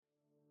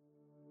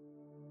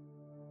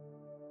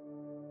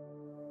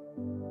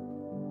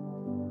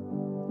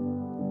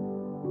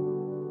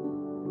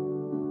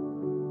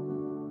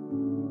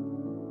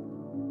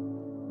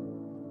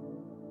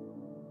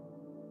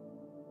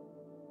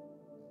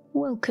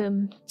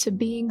Welcome to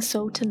Being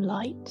Salt and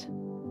Light,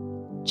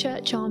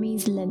 Church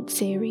Army's Lent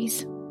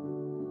series.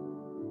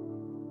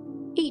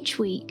 Each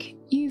week,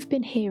 you've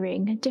been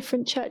hearing a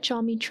different Church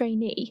Army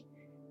trainee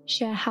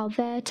share how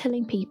they're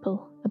telling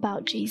people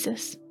about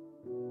Jesus.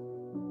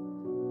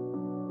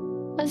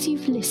 As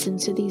you've listened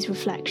to these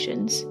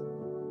reflections,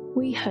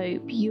 we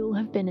hope you'll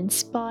have been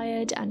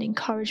inspired and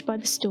encouraged by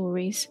the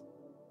stories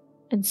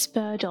and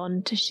spurred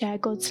on to share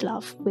God's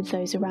love with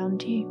those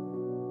around you.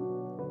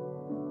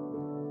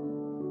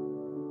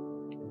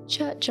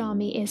 Church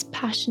Army is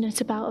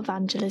passionate about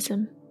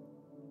evangelism,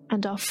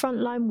 and our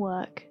frontline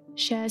work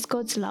shares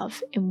God's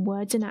love in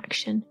words and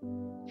action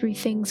through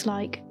things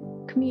like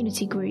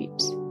community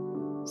groups,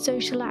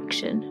 social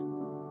action,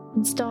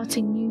 and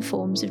starting new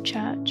forms of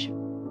church.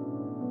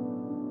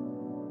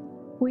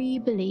 We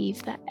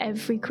believe that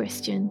every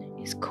Christian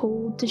is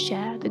called to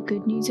share the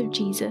good news of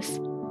Jesus,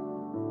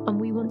 and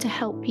we want to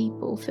help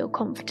people feel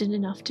confident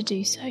enough to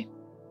do so.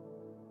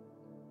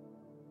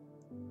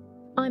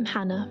 I'm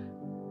Hannah,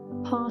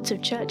 part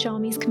of Church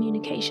Army's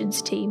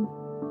communications team,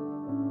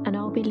 and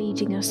I'll be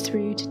leading us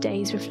through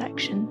today's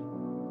reflection.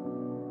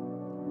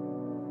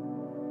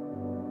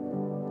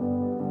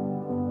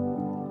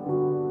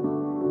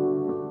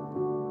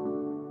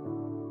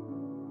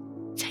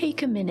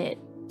 Take a minute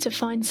to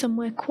find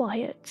somewhere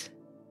quiet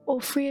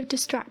or free of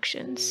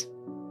distractions,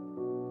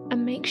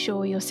 and make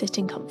sure you're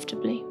sitting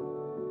comfortably.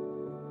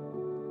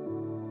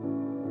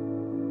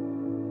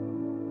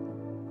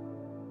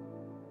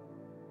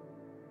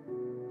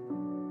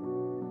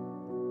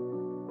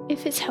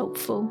 If it's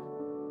helpful,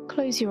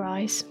 close your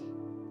eyes.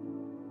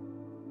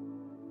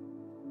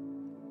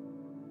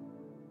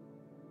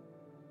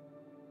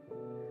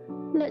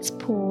 Let's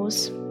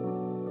pause.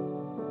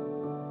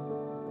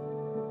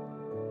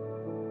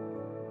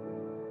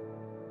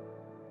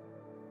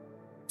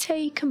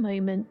 Take a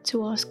moment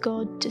to ask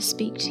God to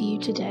speak to you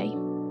today.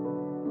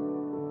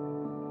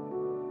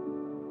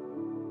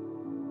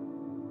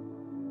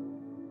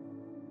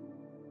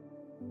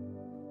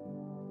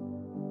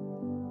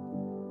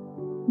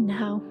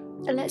 Now,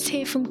 let's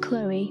hear from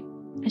Chloe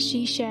as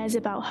she shares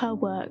about her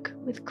work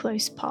with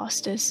close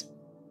pastors.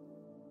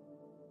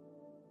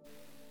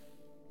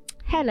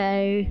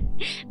 Hello,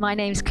 my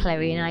name's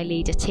Chloe and I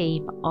lead a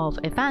team of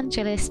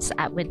evangelists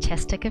at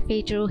Winchester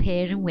Cathedral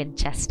here in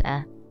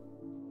Winchester.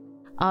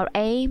 Our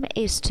aim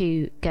is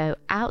to go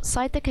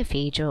outside the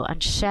cathedral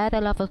and share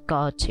the love of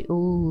God to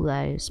all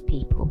those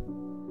people.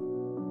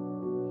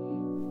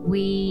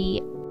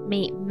 We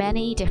meet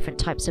many different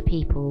types of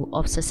people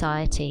of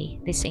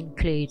society. This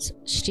includes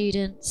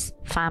students,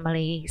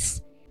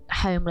 families,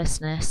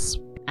 homelessness,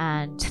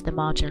 and the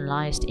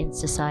marginalised in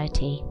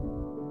society.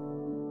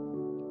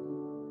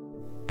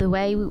 The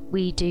way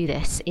we do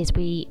this is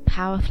we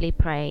powerfully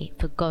pray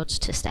for God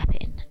to step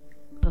in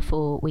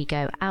before we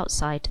go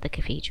outside the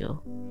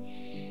cathedral.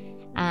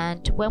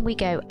 And when we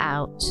go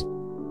out,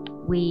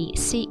 we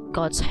seek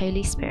God's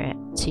Holy Spirit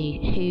to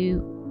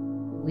who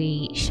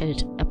we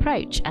should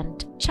approach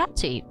and chat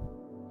to.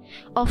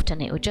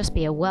 Often it would just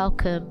be a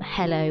welcome,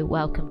 hello,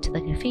 welcome to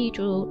the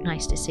cathedral,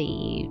 nice to see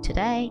you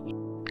today,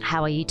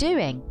 how are you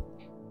doing?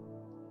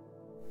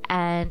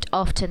 And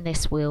often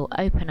this will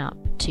open up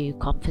to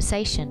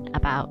conversation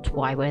about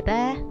why we're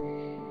there,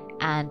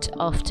 and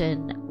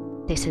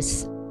often this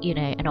is,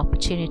 an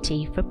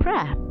opportunity for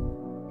prayer.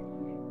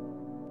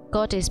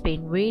 God has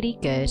been really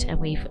good, and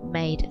we've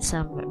made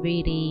some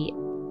really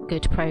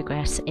good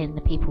progress in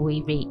the people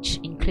we reach,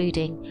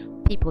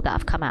 including people that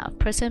have come out of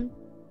prison,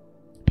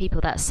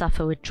 people that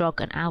suffer with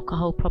drug and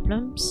alcohol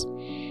problems,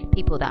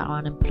 people that are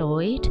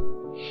unemployed,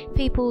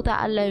 people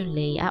that are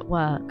lonely at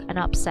work and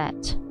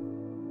upset,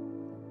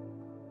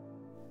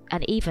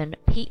 and even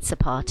pizza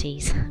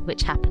parties,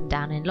 which happened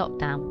down in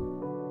lockdown.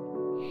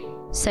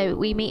 So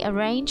we meet a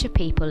range of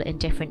people in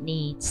different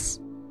needs,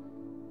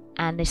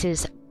 and this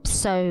is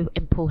so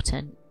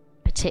important,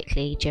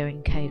 particularly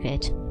during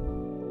COVID.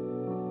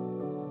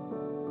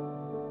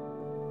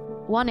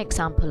 One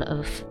example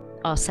of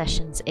our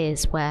sessions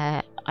is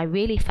where I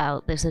really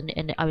felt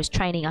I was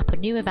training up a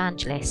new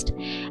evangelist,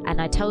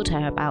 and I told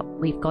her about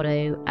we've got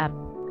a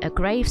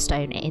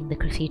gravestone in the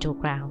cathedral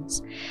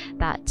grounds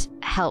that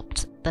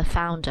helped the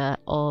founder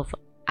of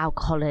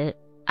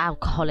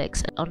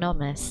Alcoholics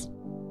Anonymous,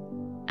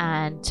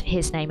 and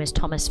his name is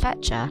Thomas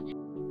Fetcher.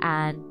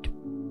 And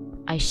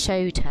I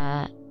showed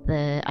her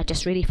I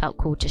just really felt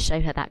called to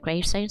show her that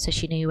gravestone so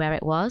she knew where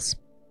it was.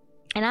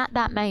 And at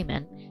that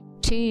moment,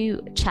 two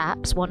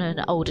chaps, one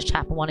an older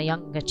chap and one a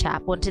younger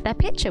chap, wanted their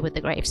picture with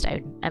the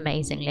gravestone,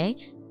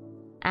 amazingly.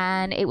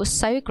 And it was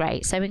so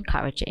great, so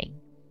encouraging.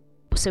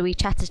 So we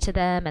chatted to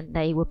them, and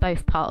they were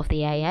both part of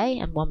the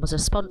AA, and one was a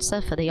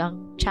sponsor for the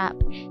young chap,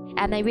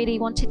 and they really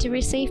wanted to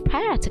receive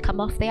prayer to come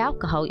off the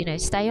alcohol,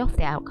 stay off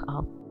the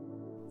alcohol.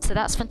 So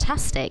that's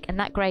fantastic, and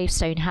that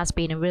gravestone has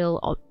been a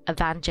real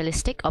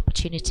evangelistic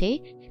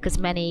opportunity, because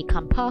many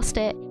come past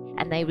it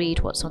and they read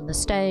what's on the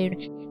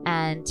stone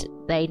and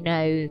they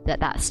know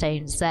that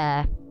stone's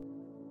there.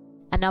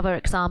 Another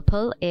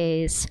example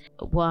is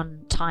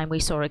one time we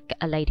saw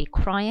a lady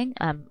crying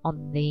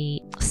on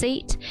the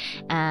seat,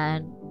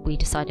 and we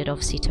decided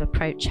obviously to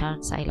approach her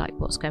and say, like,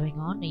 what's going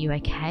on? Are you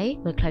okay?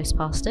 We're close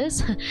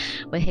pastors.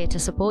 We're here to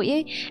support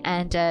you.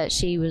 And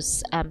she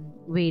was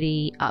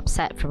really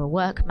upset from a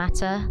work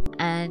matter,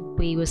 and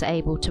we was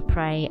able to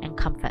pray and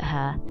comfort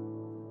her.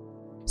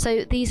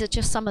 So these are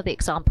just some of the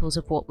examples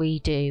of what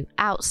we do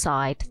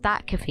outside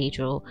that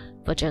cathedral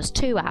for just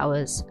 2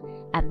 hours,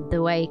 and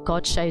the way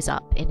God shows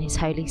up in His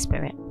Holy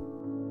Spirit.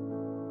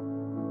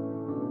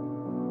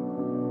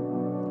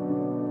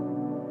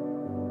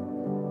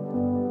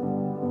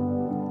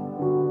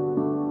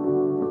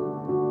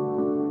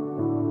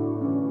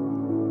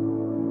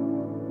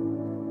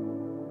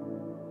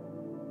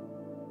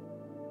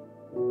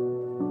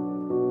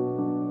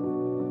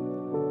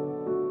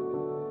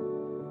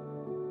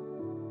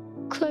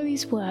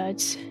 Chloe's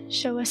words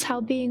show us how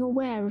being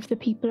aware of the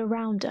people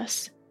around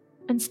us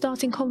and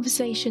starting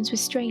conversations with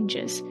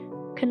strangers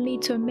can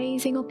lead to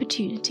amazing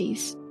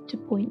opportunities to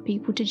point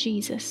people to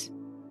Jesus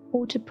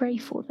or to pray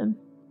for them.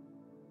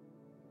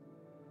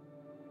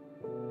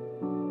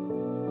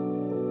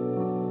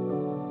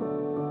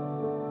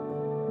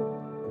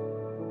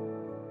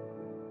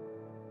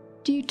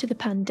 Due to the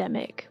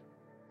pandemic,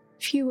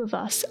 few of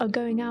us are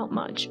going out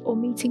much or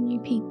meeting new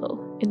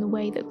people in the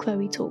way that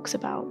Chloe talks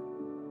about.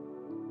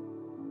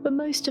 But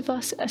most of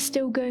us are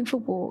still going for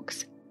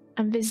walks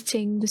and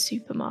visiting the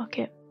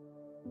supermarket.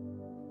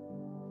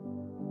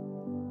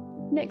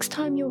 Next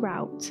time you're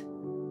out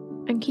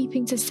and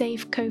keeping to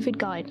safe COVID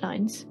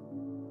guidelines,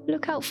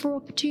 look out for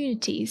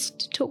opportunities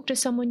to talk to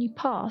someone you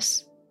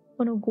pass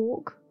on a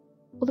walk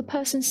or the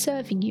person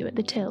serving you at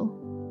the till.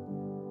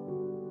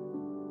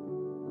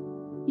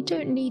 You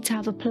don't need to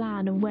have a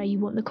plan of where you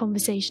want the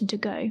conversation to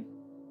go.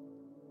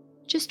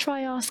 Just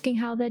try asking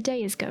how their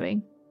day is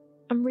going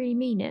and really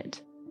mean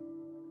it.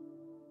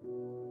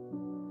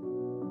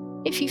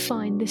 If you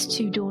find this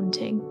too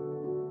daunting,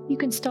 you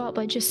can start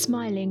by just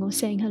smiling or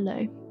saying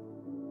hello.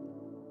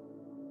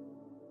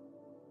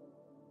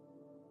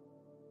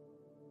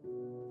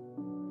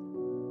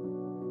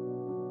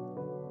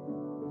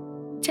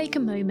 Take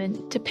a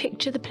moment to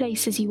picture the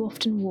places you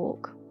often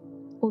walk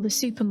or the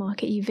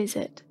supermarket you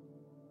visit.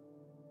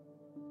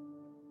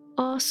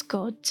 Ask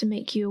God to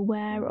make you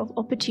aware of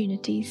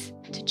opportunities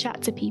to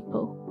chat to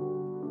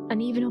people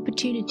and even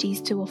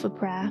opportunities to offer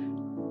prayer.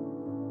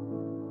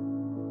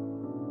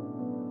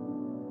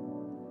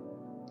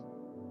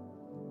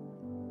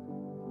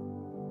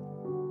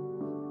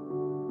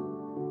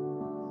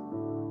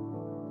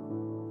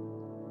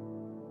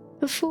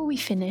 Before we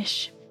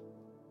finish,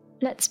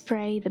 let's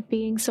pray the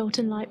Being Salt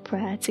and Light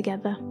prayer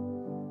together.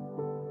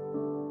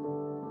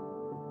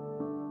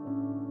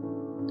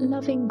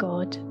 Loving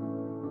God,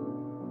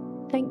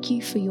 thank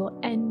you for your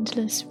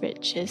endless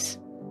riches.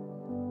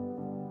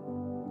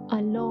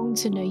 I long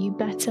to know you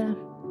better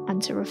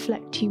and to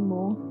reflect you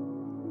more.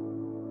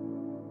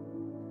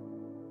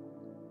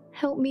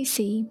 Help me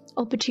see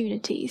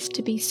opportunities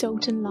to be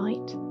salt and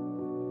light,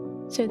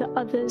 so that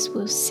others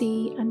will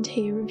see and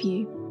hear of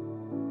you.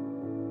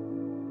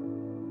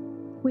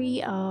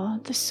 We are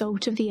the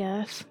salt of the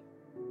earth.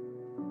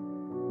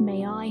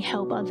 May I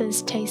help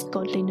others taste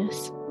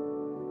godliness.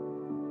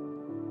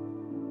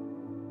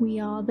 We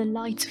are the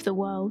light of the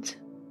world.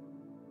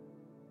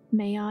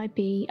 May I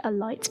be a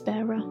light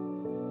bearer.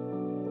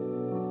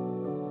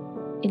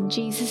 In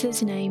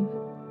Jesus' name,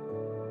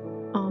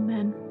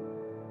 Amen.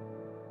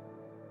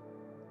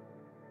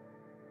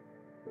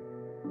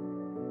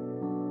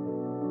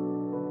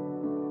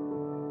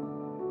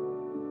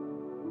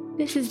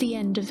 This is the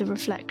end of the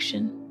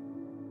reflection.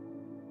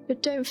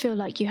 But don't feel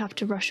like you have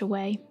to rush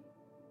away.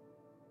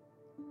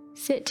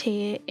 Sit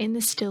here in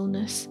the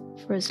stillness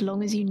for as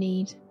long as you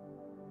need.